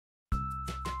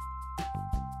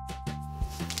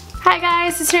Hi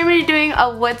guys, so today I'm going to be doing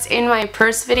a what's in my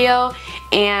purse video,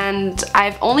 and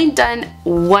I've only done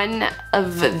one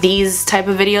of these type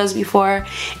of videos before,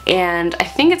 and I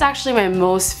think it's actually my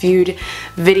most viewed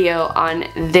video on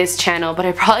this channel, but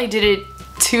I probably did it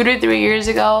 2 to 3 years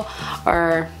ago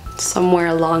or somewhere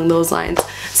along those lines.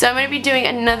 So I'm going to be doing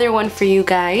another one for you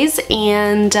guys,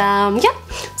 and yeah,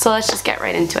 so let's just get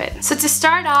right into it. So to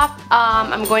start off,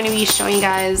 I'm going to be showing you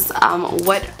guys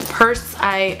what purse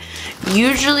I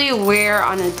usually wear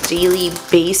on a daily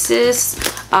basis.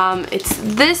 It's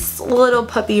this little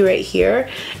puppy right here,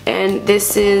 and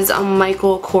this is a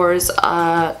Michael Kors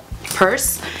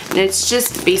purse, and it's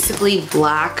just basically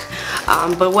black,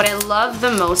 but what I love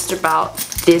the most about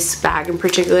this bag in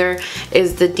particular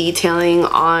is the detailing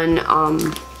on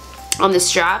the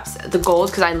straps, the gold,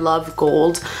 because I love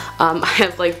gold. I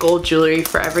have like gold jewelry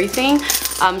for everything,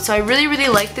 so I really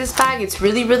like this bag. It's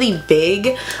really big.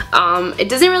 It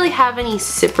doesn't really have any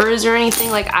zippers or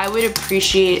anything. Like, I would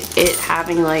appreciate it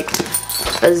having like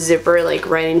a zipper like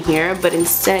right in here, but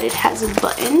instead it has a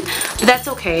button, but that's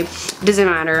okay, it doesn't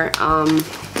matter.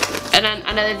 And then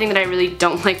another thing that I really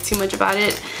don't like too much about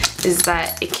it is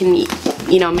that it can,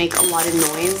 you know, make a lot of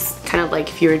noise, kind of like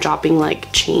if you were dropping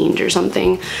like change or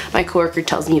something. My coworker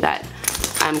tells me that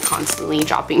I'm constantly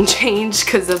dropping change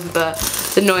because of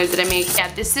the noise that I make.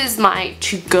 Yeah, this is my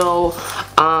to-go,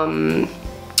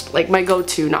 like my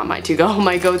go-to, not my to-go,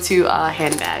 my go-to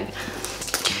handbag.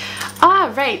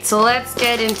 Alright, so let's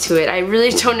get into it. I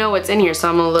really don't know what's in here, so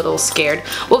I'm a little scared.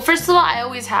 Well, first of all, I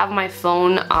always have my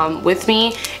phone with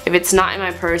me. If it's not in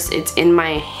my purse, it's in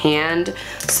my hand.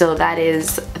 So that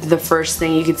is the first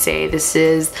thing you could say. This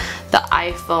is the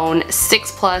iPhone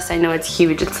 6 Plus. I know it's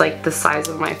huge. It's like the size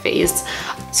of my face.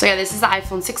 So yeah, this is the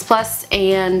iPhone 6 Plus,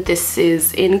 and this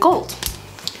is in gold.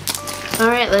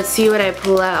 Alright, let's see what I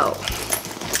pull out.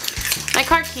 My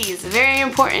car keys, very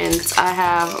important. I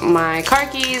have my car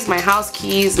keys, my house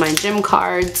keys, my gym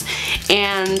cards,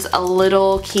 and a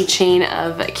little keychain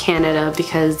of Canada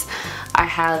because I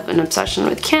have an obsession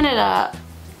with Canada.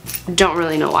 Don't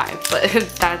really know why, but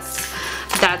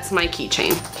that's my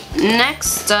keychain.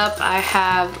 Next up, I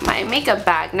have my makeup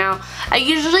bag. Now, I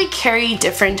usually carry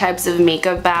different types of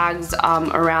makeup bags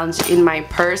around in my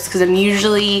purse because I'm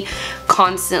usually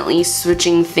constantly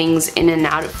switching things in and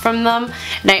out from them,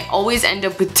 and I always end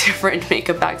up with different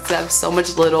makeup bags because I have so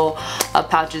much little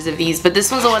pouches of these. But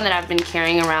this one's the one that I've been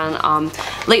carrying around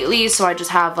lately, so I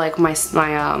just have like my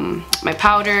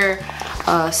powder,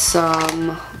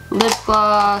 some lip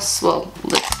gloss, well,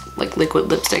 like liquid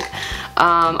lipstick,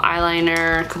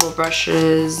 eyeliner, a couple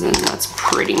brushes, and that's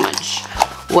pretty much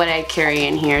what I carry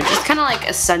in here. Just kind of like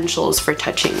essentials for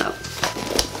touching up.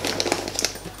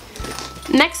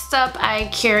 Next up, I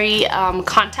carry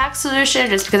contact solution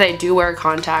just because I do wear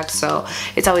contacts, so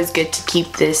it's always good to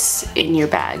keep this in your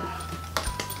bag.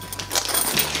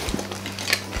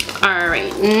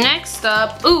 Alright, next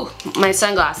up, ooh, my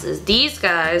sunglasses. These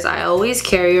guys I always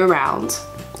carry around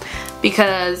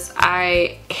because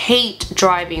I hate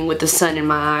driving with the sun in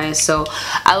my eyes, so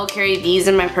I will carry these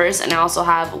in my purse, and I also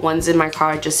have ones in my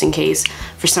car just in case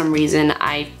for some reason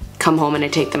I come home and I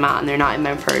take them out and they're not in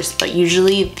my purse, but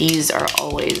usually these are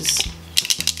always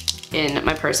in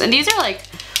my purse. And these are like,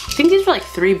 I think these were like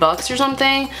 $3 or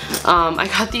something. I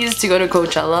got these to go to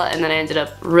Coachella, and then I ended up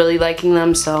really liking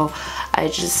them, so I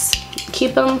just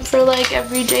keep them for like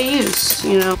everyday use,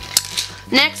 you know.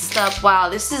 Next up, wow,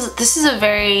 this is a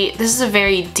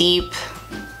very deep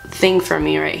thing for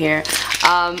me right here.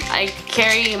 I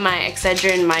carry my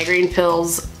Excedrin migraine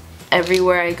pills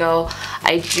everywhere I go.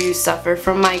 I do suffer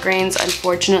from migraines,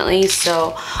 unfortunately,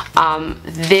 so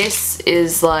this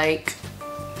is like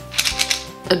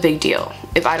a big deal.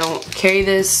 If I don't carry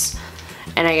this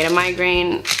and I get a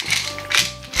migraine,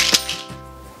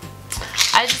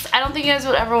 I don't think you guys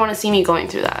would ever want to see me going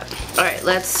through that. Alright,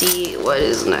 let's see what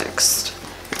is next.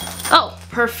 Oh,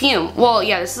 perfume. Well,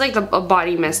 yeah, this is like a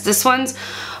body mist. This one's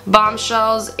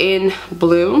Bombshells in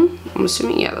Bloom. I'm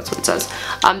assuming, yeah, that's what it says.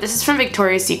 This is from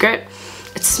Victoria's Secret.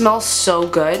 It smells so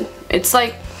good. It's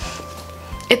like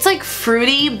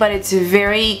fruity, but it's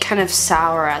very kind of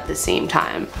sour at the same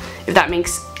time, if that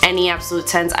makes any absolute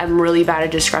sense. I'm really bad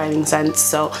at describing scents,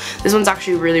 so this one's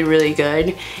actually really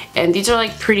good, and these are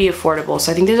like pretty affordable,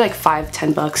 so I think they're like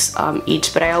 $5–10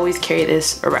 each, but I always carry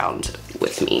this around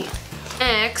with me.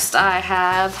 Next, I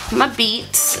have my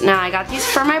Beats. Now, I got these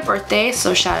for my birthday,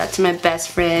 so shout out to my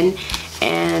best friend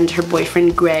and her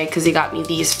boyfriend Greg, because he got me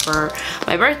these for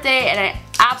my birthday, and I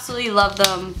absolutely love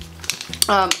them.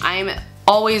 I'm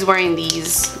always wearing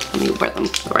these. Let me wear them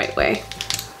the right way.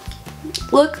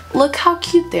 Look how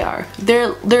cute they are.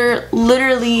 They're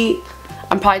literally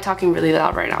I'm probably talking really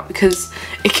loud right now because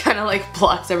it kind of like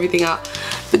blocks everything out.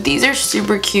 But these are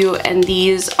super cute, and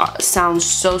these sound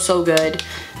so good.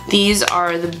 These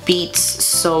are the Beats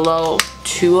Solo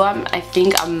 2, I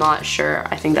think. I'm not sure.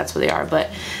 I think that's what they are, but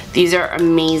these are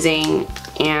amazing,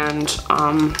 and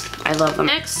I love them.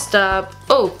 Next up,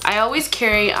 oh, I always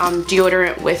carry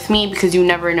deodorant with me because you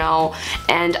never know,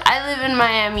 and I live in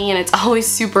Miami and it's always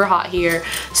super hot here,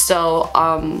 so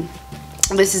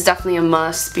this is definitely a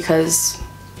must because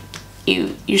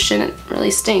you shouldn't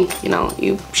really stink, you know,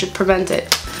 you should prevent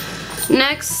it.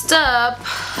 Next up,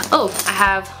 oh, I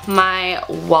have my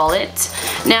wallet.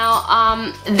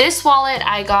 Now, this wallet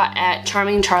I got at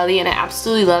Charming Charlie, and I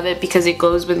absolutely love it because it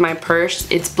goes with my purse.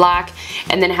 It's black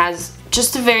and then has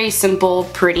just a very simple,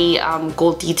 pretty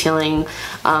gold detailing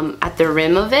at the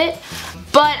rim of it.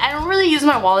 But I don't really use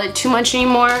my wallet too much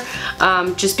anymore,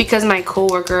 just because my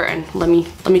coworker, and let me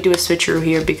do a switcheroo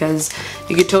here because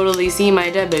you could totally see my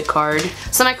debit card.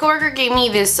 So my coworker gave me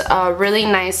this really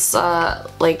nice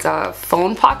like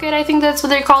phone pocket, I think that's what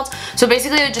they're called. So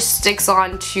basically it just sticks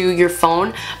onto your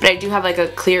phone, but I do have like a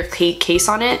clear case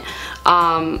on it.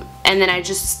 And then I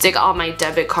just stick all my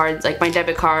debit cards, like my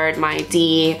debit card, my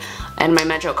ID, and my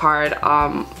Metro card.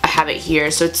 I have it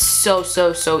here, so it's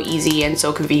so easy and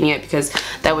so convenient because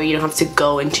that way you don't have to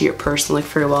go into your purse and look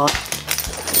for your wallet.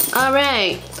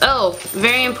 Alright, oh,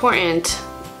 very important,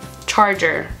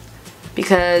 charger,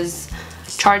 because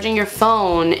charging your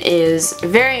phone is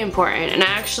very important. And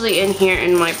actually in here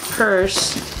in my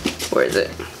purse, where is it?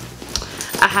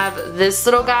 I have this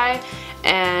little guy,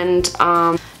 and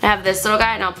I have this little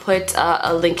guy, and I'll put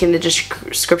a link in the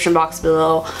description box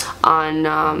below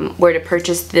on where to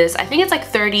purchase this. I think it's like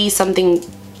 $30-something,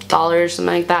 something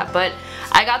like that, but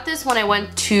I got this when I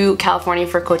went to California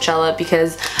for Coachella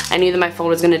because I knew that my phone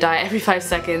was going to die every 5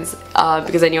 seconds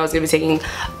because I knew I was going to be taking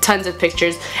tons of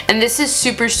pictures. And this is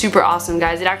super awesome,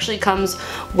 guys. It actually comes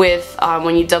with,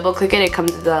 when you double click it, it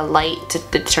comes with a light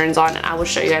that turns on, and I will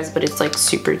show you guys, but it's like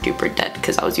super duper dead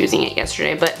because I was using it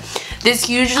yesterday. But this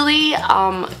usually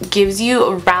gives you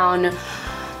around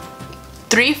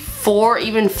 3, 4,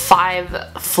 even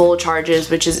 5 full charges,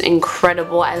 which is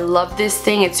incredible. I love this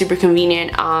thing. It's super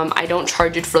convenient. I don't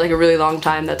charge it for like a really long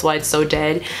time. That's why it's so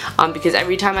dead, because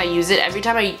every time I use it, every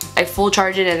time I full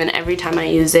charge it, and then every time I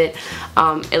use it,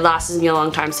 it lasts me a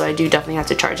long time, so I do definitely have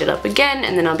to charge it up again,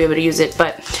 and then I'll be able to use it.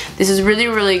 But this is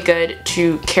really good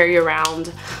to carry around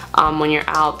when you're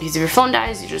out, because if your phone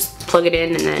dies, you just plug it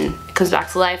in and then it comes back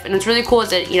to life. And what's really cool is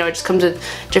that, you know, it just comes with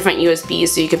different USBs,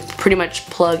 so you can pretty much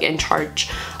plug and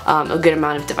charge a good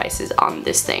amount of devices on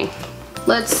this thing.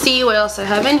 Let's see what else I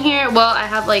have in here. Well, I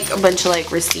have like a bunch of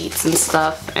like receipts and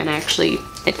stuff, and actually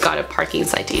it got a parking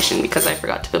citation because I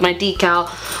forgot to put my decal,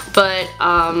 but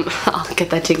I'll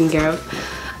get that taken care of.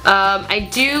 I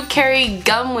do carry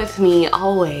gum with me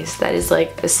always. That is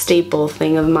like a staple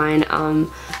thing of mine.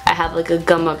 I have like a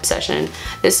gum obsession.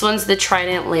 This one's the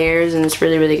Trident Layers, and it's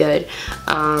really good.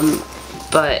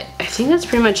 But I think that's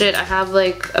pretty much it. I have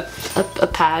like a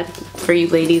pad for you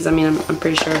ladies. I mean, I'm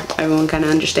pretty sure everyone kind of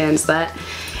understands that.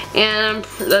 And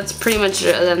that's pretty much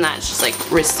it. Other than that, it's just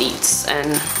like receipts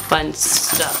and fun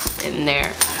stuff in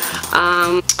there.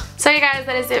 So yeah, guys,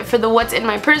 that is it for the what's in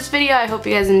my purse video. I hope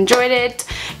you guys enjoyed it,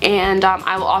 and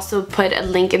I will also put a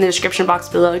link in the description box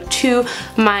below to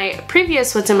my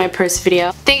previous what's in my purse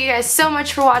video. Thank you guys so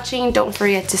much for watching. Don't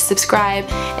forget to subscribe,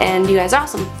 and you guys are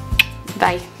awesome.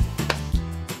 Bye.